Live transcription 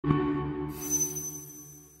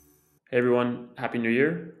Hey everyone, Happy New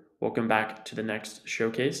Year. Welcome back to the next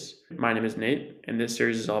showcase. My name is Nate, and this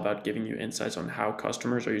series is all about giving you insights on how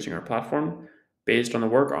customers are using our platform based on the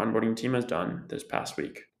work our onboarding team has done this past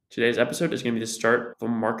week. Today's episode is going to be the start of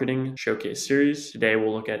a marketing showcase series. Today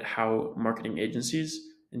we'll look at how marketing agencies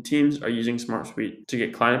and teams are using SmartSuite to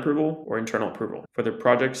get client approval or internal approval for their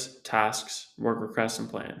projects, tasks, work requests, and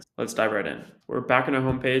plans. Let's dive right in. We're back on our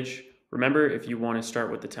homepage. Remember, if you want to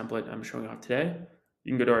start with the template I'm showing off today,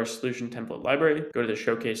 you can go to our solution template library, go to the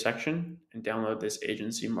showcase section, and download this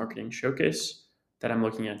agency marketing showcase that I'm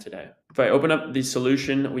looking at today. If I open up the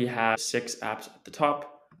solution, we have 6 apps at the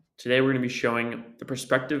top. Today, we're going to be showing the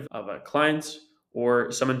perspective of a client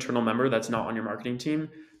or some internal member that's not on your marketing team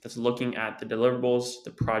that's looking at the deliverables, the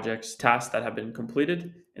projects, tasks that have been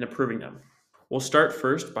completed, and approving them. We'll start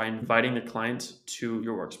first by inviting the client to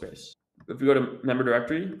your workspace. If we go to member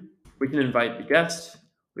directory, we can invite the guest.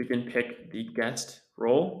 We can pick the guest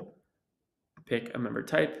role, pick a member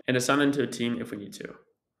type, and assign them to a team if we need to.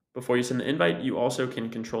 Before you send the invite, you also can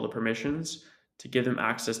control the permissions to give them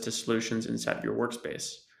access to solutions inside of your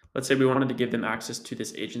workspace. Let's say we wanted to give them access to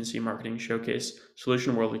this agency marketing showcase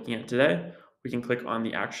solution we're looking at today. We can click on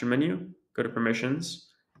the action menu, go to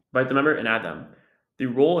permissions, invite the member, and add them. The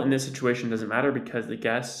role in this situation doesn't matter because the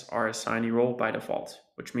guests are assignee role by default,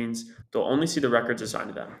 which means they'll only see the records assigned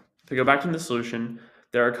to them. To go back to the solution,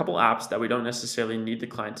 there are a couple apps that we don't necessarily need the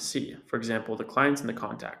client to see. For example, the clients and the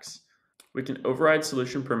contacts. We can override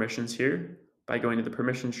solution permissions here by going to the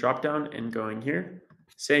permissions dropdown and going here,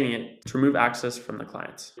 saving it to remove access from the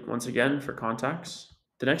clients. Once again, for contacts,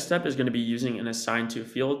 the next step is going to be using an assign to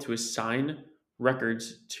field to assign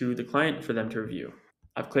records to the client for them to review.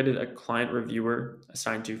 I've created a client reviewer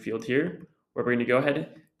assign to field here, where we're going to go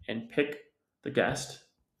ahead and pick the guest,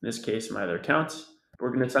 in this case, my other account. We're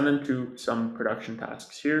going to send them to some production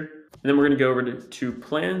tasks here. And then we're going to go over to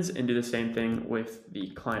plans and do the same thing with the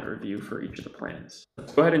client review for each of the plans.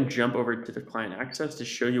 Let's go ahead and jump over to the client access to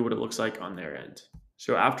show you what it looks like on their end.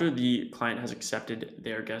 So after the client has accepted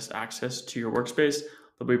their guest access to your workspace,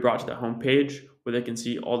 they'll be brought to the home page where they can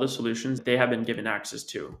see all the solutions they have been given access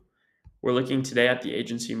to. We're looking today at the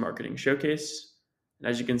agency marketing showcase. And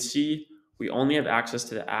as you can see, we only have access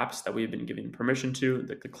to the apps that we've been given permission to.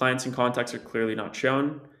 The clients and contacts are clearly not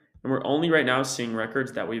shown. And we're only right now seeing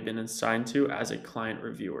records that we've been assigned to as a client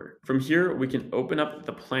reviewer. From here, we can open up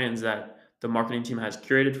the plans that the marketing team has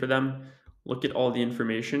curated for them, look at all the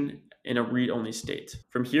information in a read-only state.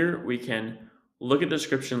 From here, we can look at the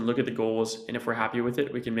description, look at the goals, and if we're happy with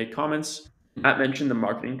it, we can make comments. Matt mentioned the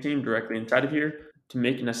marketing team directly inside of here to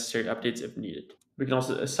make necessary updates if needed. We can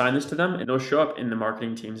also assign this to them and it'll show up in the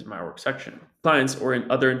marketing team's My Work section. Clients or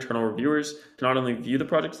in other internal reviewers can not only view the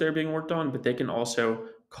projects that are being worked on, but they can also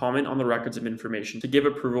comment on the records of information to give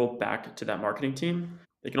approval back to that marketing team.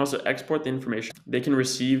 They can also export the information. They can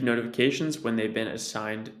receive notifications when they've been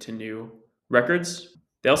assigned to new records.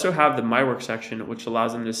 They also have the My Work section, which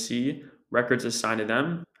allows them to see records assigned to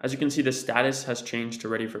them. As you can see, the status has changed to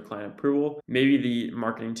ready for client approval. Maybe the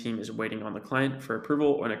marketing team is waiting on the client for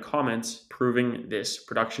approval or in a comment proving this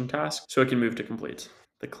production task so it can move to complete.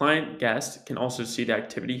 The client guest can also see the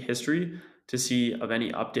activity history to see of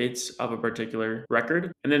any updates of a particular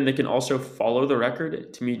record. And then they can also follow the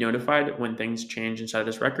record to be notified when things change inside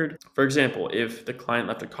this record. For example, if the client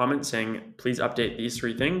left a comment saying, please update these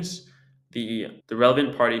 3 things, the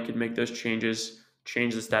relevant party could make those changes,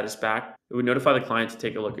 change the status back. It would notify the client to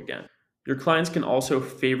take a look again. Your clients can also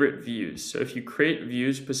favorite views. So if you create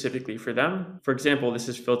views specifically for them, for example, this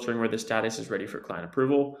is filtering where the status is ready for client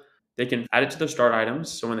approval. They can add it to their start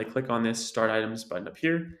items. So when they click on this start items button up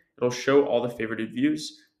here, it'll show all the favorited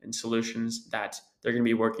views and solutions that they're going to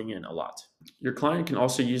be working in a lot. Your client can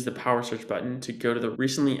also use the power search button to go to the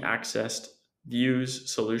recently accessed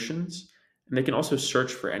views solutions. And they can also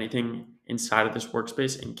search for anything inside of this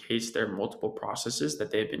workspace in case there are multiple processes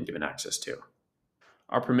that they've been given access to.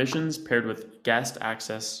 Our permissions paired with guest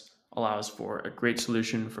access allows for a great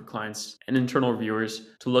solution for clients and internal reviewers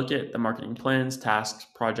to look at the marketing plans, tasks,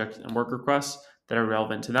 projects, and work requests that are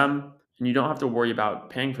relevant to them. And you don't have to worry about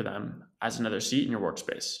paying for them as another seat in your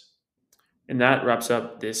workspace. And that wraps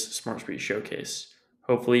up this SmartSuite showcase.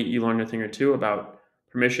 Hopefully you learned a thing or two about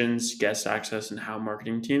permissions, guest access, and how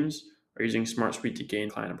marketing teams are using SmartSuite to gain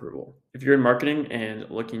client approval. If you're in marketing and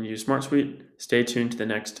looking to use SmartSuite, stay tuned to the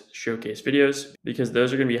next showcase videos because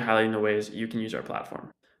those are going to be highlighting the ways you can use our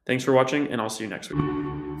platform. Thanks for watching, and I'll see you next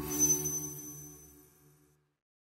week.